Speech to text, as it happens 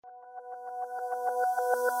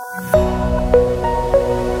Olá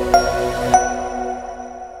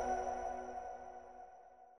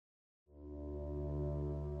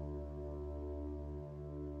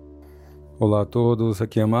a todos,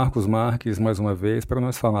 aqui é Marcus Marques mais uma vez para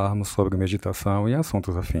nós falarmos sobre meditação e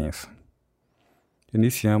assuntos afins.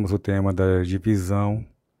 Iniciamos o tema da divisão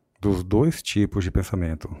dos 2 tipos de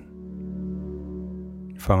pensamento,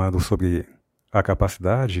 falando sobre a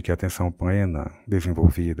capacidade que a atenção plena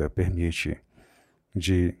desenvolvida permite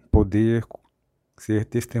de poder ser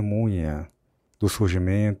testemunha do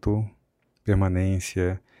surgimento,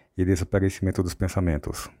 permanência e desaparecimento dos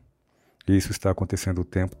pensamentos. Isso está acontecendo o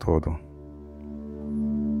tempo todo.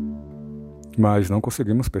 Mas não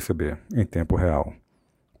conseguimos perceber em tempo real,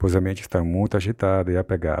 pois a mente está muito agitada e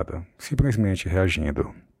apegada, simplesmente reagindo.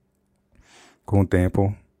 Com o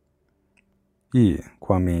tempo e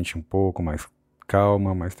com a mente um pouco mais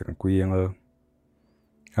calma, mais tranquila,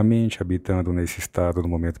 a mente habitando nesse estado do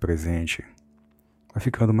momento presente, vai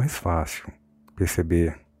ficando mais fácil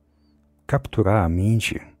perceber, capturar a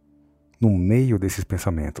mente no meio desses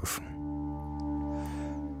pensamentos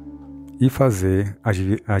e fazer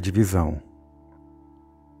a divisão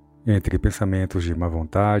entre pensamentos de má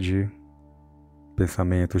vontade,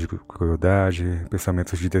 pensamentos de crueldade,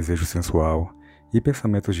 pensamentos de desejo sensual e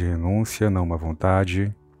pensamentos de renúncia, não má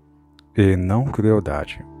vontade e não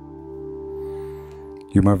crueldade.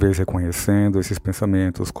 E uma vez reconhecendo esses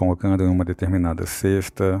pensamentos, colocando em uma determinada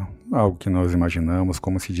cesta, algo que nós imaginamos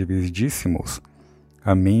como se dividíssemos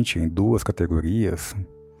a mente em 2 categorias,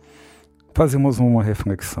 fazemos uma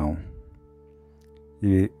reflexão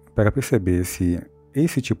e para perceber se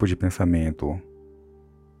esse tipo de pensamento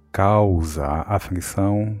causa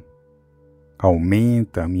aflição,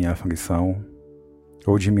 aumenta a minha aflição,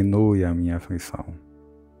 ou diminui a minha aflição,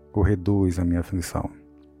 ou reduz a minha aflição.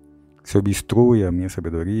 Se obstrui a minha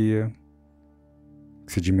sabedoria,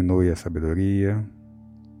 se diminui a sabedoria,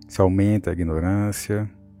 se aumenta a ignorância,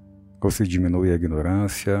 ou se diminui a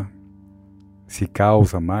ignorância, se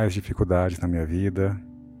causa mais dificuldades na minha vida,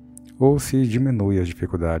 ou se diminui as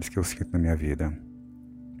dificuldades que eu sinto na minha vida.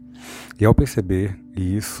 E ao perceber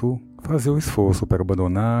isso, fazer o esforço para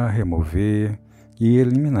abandonar, remover e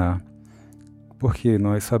eliminar. Porque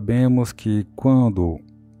nós sabemos que quando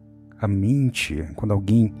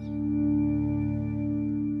alguém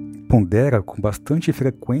pondera com bastante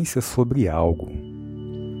frequência sobre algo,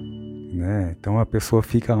 né? Então a pessoa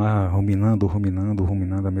fica lá ruminando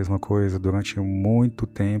a mesma coisa durante muito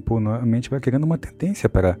tempo, a mente vai criando uma tendência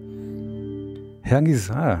para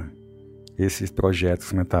realizar esses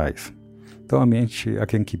projetos mentais. Então a mente,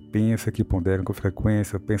 aquele que pensa, que pondera com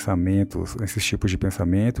frequência pensamentos, esses tipos de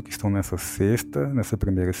pensamento que estão nessa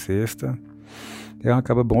primeira cesta, ela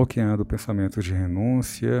acaba bloqueando pensamentos de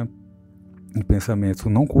renúncia, pensamentos,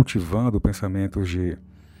 não cultivando pensamentos de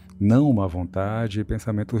não má vontade,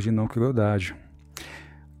 pensamentos de não crueldade.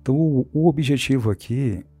 Então o objetivo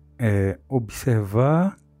aqui é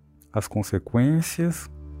observar as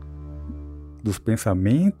consequências dos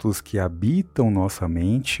pensamentos que habitam nossa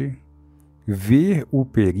mente, ver o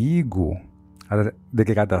perigo, a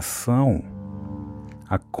degradação,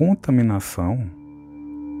 a contaminação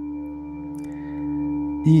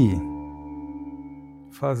e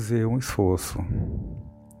fazer um esforço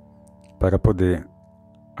para poder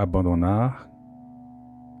abandonar,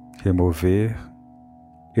 remover,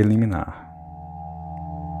 eliminar.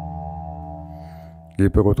 E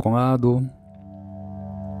por outro lado,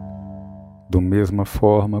 da mesma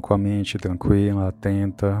forma, com a mente tranquila,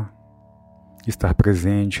 atenta, estar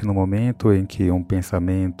presente no momento em que um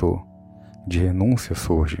pensamento de renúncia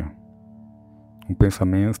surge, um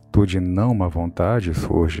pensamento de não má vontade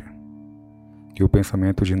surge, e o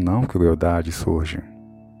pensamento de não crueldade surge.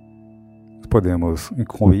 Podemos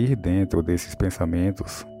incluir dentro desses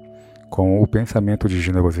pensamentos com o pensamento de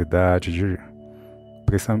generosidade,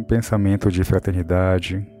 pensamento de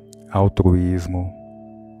fraternidade, altruísmo,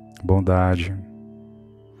 bondade,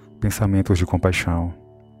 pensamentos de compaixão,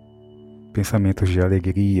 pensamentos de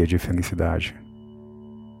alegria, de felicidade,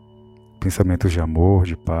 pensamentos de amor,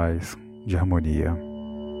 de paz, de harmonia.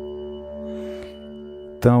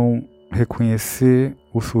 Então, reconhecer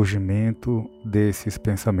o surgimento desses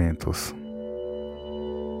pensamentos.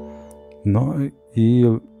 E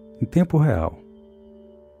em tempo real,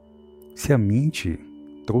 se a mente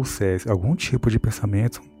trouxesse algum tipo de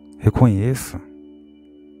pensamento, reconheça,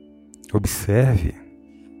 observe,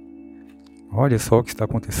 olha só o que está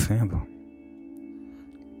acontecendo.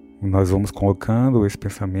 Nós vamos colocando esse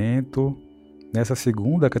pensamento nessa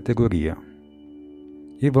segunda categoria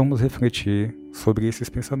e vamos refletir sobre esses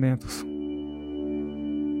pensamentos,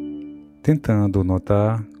 tentando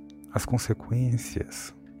notar as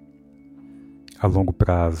consequências a longo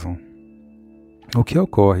prazo. O que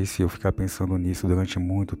ocorre se eu ficar pensando nisso durante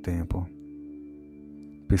muito tempo?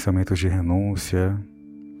 Pensamentos de renúncia,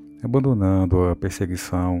 abandonando a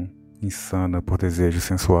perseguição insana por desejo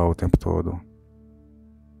sensual o tempo todo.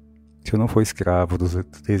 Se eu não for escravo dos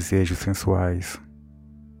desejos sensuais,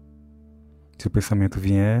 se o pensamento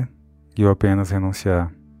vier e eu apenas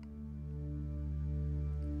renunciar.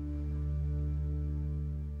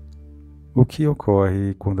 O que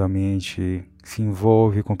ocorre quando a mente se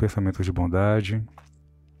envolve com pensamentos de bondade,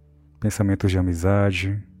 pensamentos de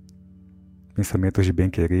amizade, pensamentos de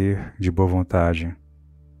bem-querer, de boa vontade,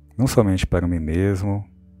 não somente para mim mesmo,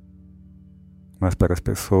 mas para as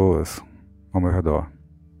pessoas ao meu redor?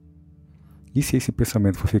 E se esse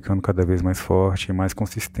pensamento for ficando cada vez mais forte e mais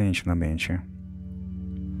consistente na mente?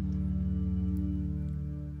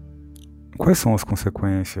 Quais são as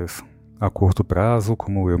consequências a curto prazo,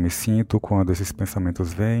 como eu me sinto quando esses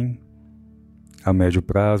pensamentos vêm, a médio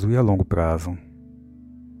prazo e a longo prazo?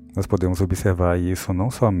 Nós podemos observar isso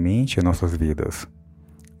não somente em nossas vidas,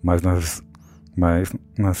 mas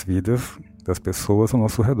nas vidas das pessoas ao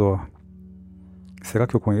nosso redor. Será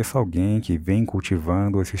que eu conheço alguém que vem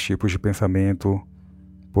cultivando esses tipos de pensamento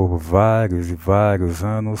por vários e vários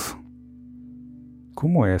anos?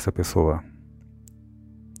 Como é essa pessoa?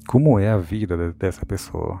 Como é a vida dessa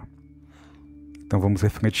pessoa? Então vamos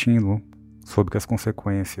refletindo sobre as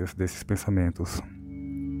consequências desses pensamentos.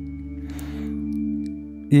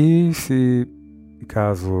 E se,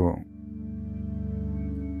 caso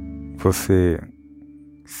você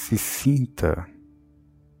se sinta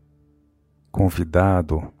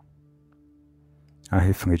convidado a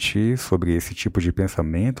refletir sobre esse tipo de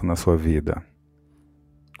pensamento na sua vida,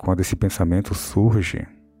 quando esse pensamento surge,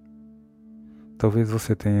 talvez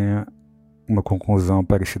você tenha uma conclusão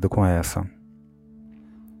parecida com essa,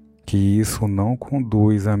 que isso não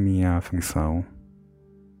conduz à minha aflição.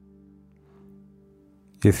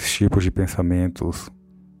 Esses tipos de pensamentos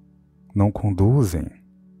não conduzem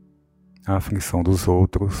à aflição dos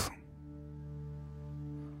outros.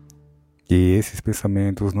 E esses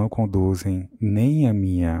pensamentos não conduzem nem à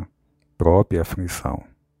minha própria aflição,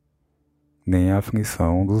 nem à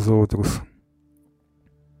aflição dos outros.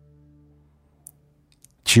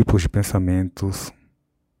 Tipos de pensamentos,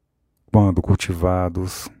 quando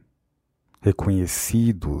cultivados,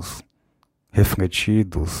 reconhecidos,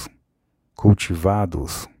 refletidos,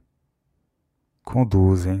 cultivados,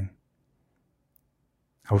 conduzem,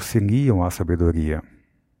 auxiliam a sabedoria.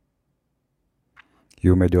 E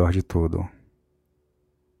o melhor de tudo,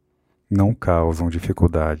 não causam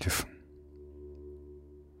dificuldades.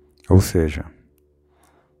 Ou seja,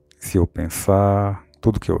 se eu pensar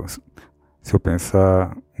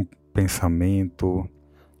um pensamento,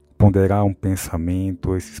 ponderar um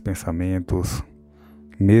pensamento, esses pensamentos,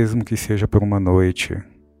 mesmo que seja por uma noite,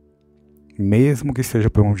 mesmo que seja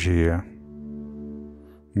por um dia,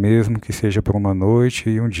 mesmo que seja por uma noite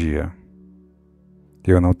e um dia,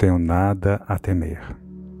 eu não tenho nada a temer.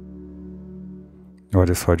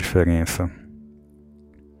 Olha só a diferença.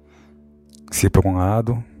 Se por um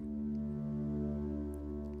lado,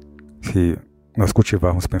 se nós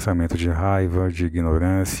cultivarmos pensamento de raiva, de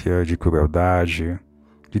ignorância, de crueldade,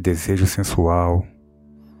 de desejo sensual,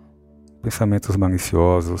 pensamentos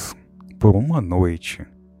maliciosos, por uma noite,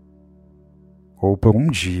 ou por um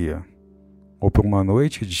dia, ou por uma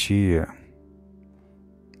noite e dia,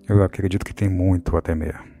 eu acredito que tem muito a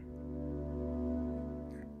temer.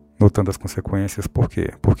 Notando as consequências, por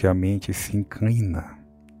quê? Porque a mente se inclina,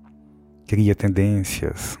 cria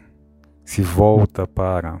tendências, se volta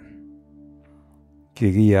para,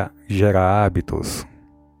 gera hábitos,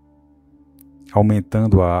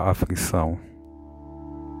 aumentando a aflição.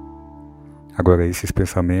 Agora, esses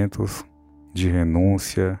pensamentos de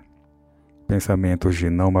renúncia, pensamentos de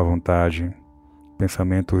não má vontade,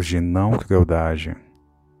 pensamentos de não crueldade,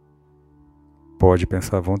 pode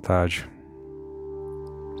pensar à vontade.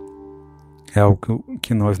 É algo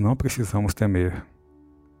que nós não precisamos temer.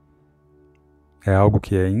 É algo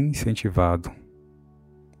que é incentivado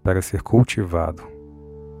para ser cultivado.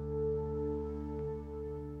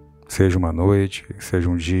 Seja uma noite, seja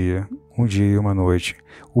um dia e uma noite.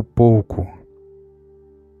 O pouco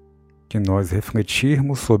que nós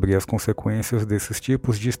refletirmos sobre as consequências desses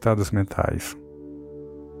tipos de estados mentais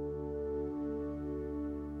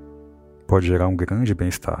pode gerar um grande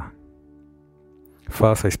bem-estar.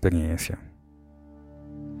 Faça a experiência.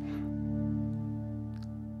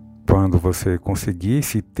 Quando você conseguir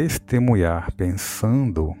se testemunhar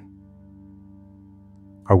pensando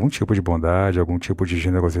algum tipo de bondade, algum tipo de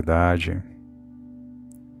generosidade,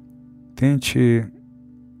 tente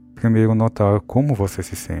primeiro notar como você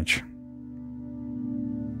se sente.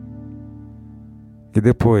 E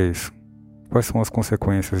depois, quais são as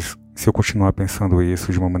consequências se eu continuar pensando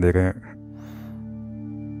isso de uma maneira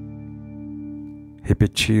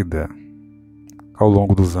repetida ao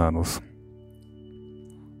longo dos anos?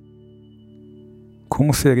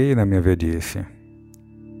 Como serei na minha velhice?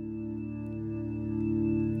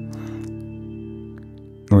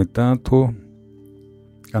 No entanto,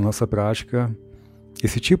 a nossa prática,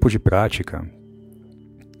 esse tipo de prática,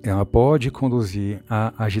 ela pode conduzir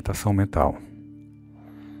à agitação mental.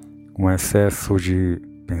 Um excesso de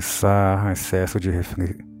pensar, excesso de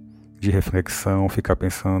reflexão, ficar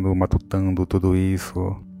pensando, matutando tudo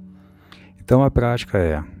isso. Então a prática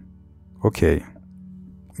é, ok,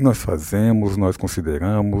 nós fazemos, nós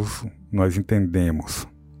consideramos, nós entendemos.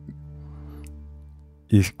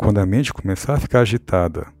 E quando a mente começar a ficar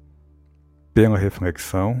agitada pela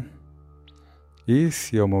reflexão,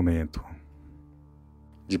 esse é o momento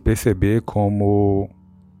de perceber como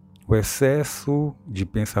o excesso de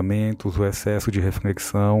pensamentos, o excesso de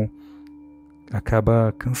reflexão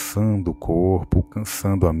acaba cansando o corpo,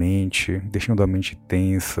 cansando a mente, deixando a mente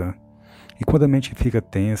tensa. E quando a mente fica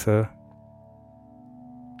tensa,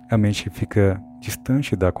 a mente fica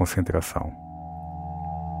distante da concentração.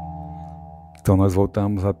 Então nós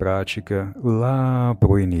voltamos à prática lá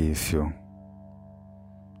para o início.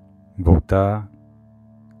 Voltar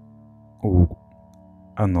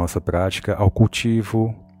a nossa prática ao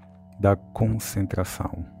cultivo da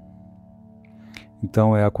concentração.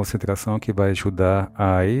 Então é a concentração que vai ajudar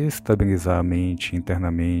a estabilizar a mente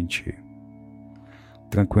internamente,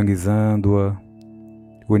 tranquilizando-a,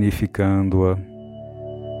 unificando-a.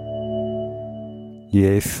 E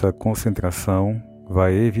essa concentração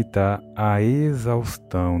vai evitar a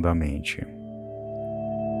exaustão da mente.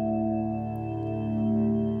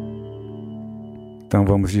 Então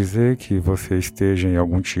vamos dizer que você esteja em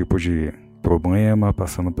algum tipo de problema,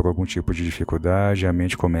 passando por algum tipo de dificuldade, a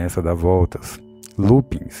mente começa a dar voltas,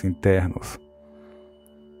 loopings internos,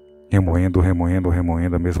 remoendo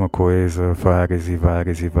a mesma coisa várias e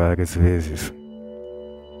várias vezes.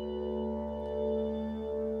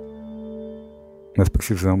 Nós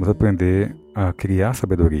precisamos aprender a criar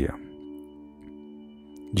sabedoria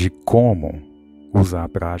de como usar a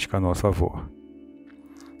prática a nosso favor.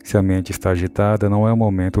 Se a mente está agitada, não é o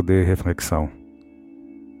momento de reflexão.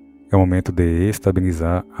 É o momento de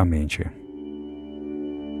estabilizar a mente.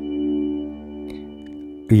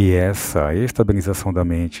 E essa estabilização da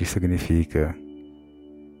mente significa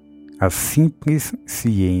a simples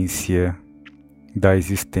ciência da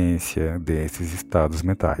existência desses estados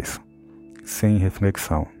mentais, sem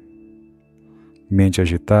reflexão. Mente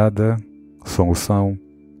agitada, solução,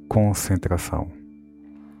 concentração.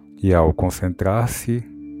 E ao concentrar-se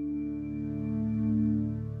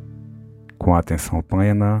com a atenção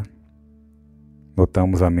plena,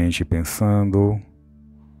 notamos a mente pensando,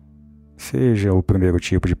 seja o primeiro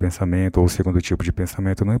tipo de pensamento ou o segundo tipo de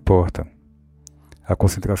pensamento, não importa. A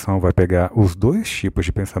concentração vai pegar os dois tipos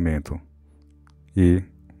de pensamento e,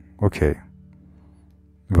 ok,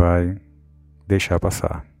 vai deixar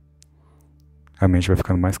passar. A mente vai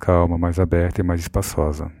ficando mais calma, mais aberta e mais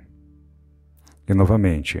espaçosa. E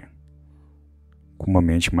novamente, com uma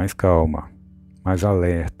mente mais calma, mais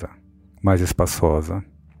alerta, mais espaçosa,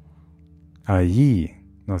 aí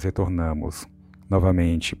nós retornamos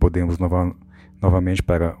novamente, podemos novamente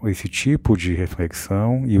para esse tipo de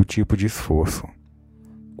reflexão e o tipo de esforço.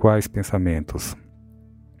 Quais pensamentos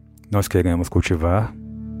nós queremos cultivar?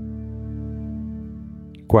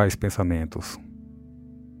 Quais pensamentos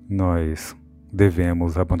nós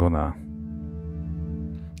devemos abandonar?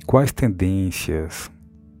 Quais tendências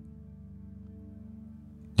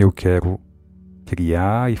eu quero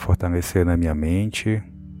criar e fortalecer na minha mente?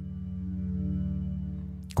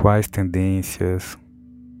 Quais tendências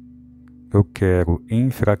eu quero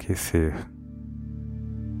enfraquecer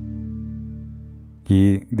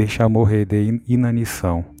e deixar morrer de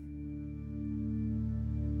inanição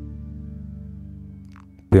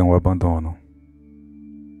pelo abandono?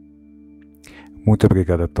 Muito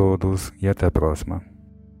obrigado a todos e até a próxima.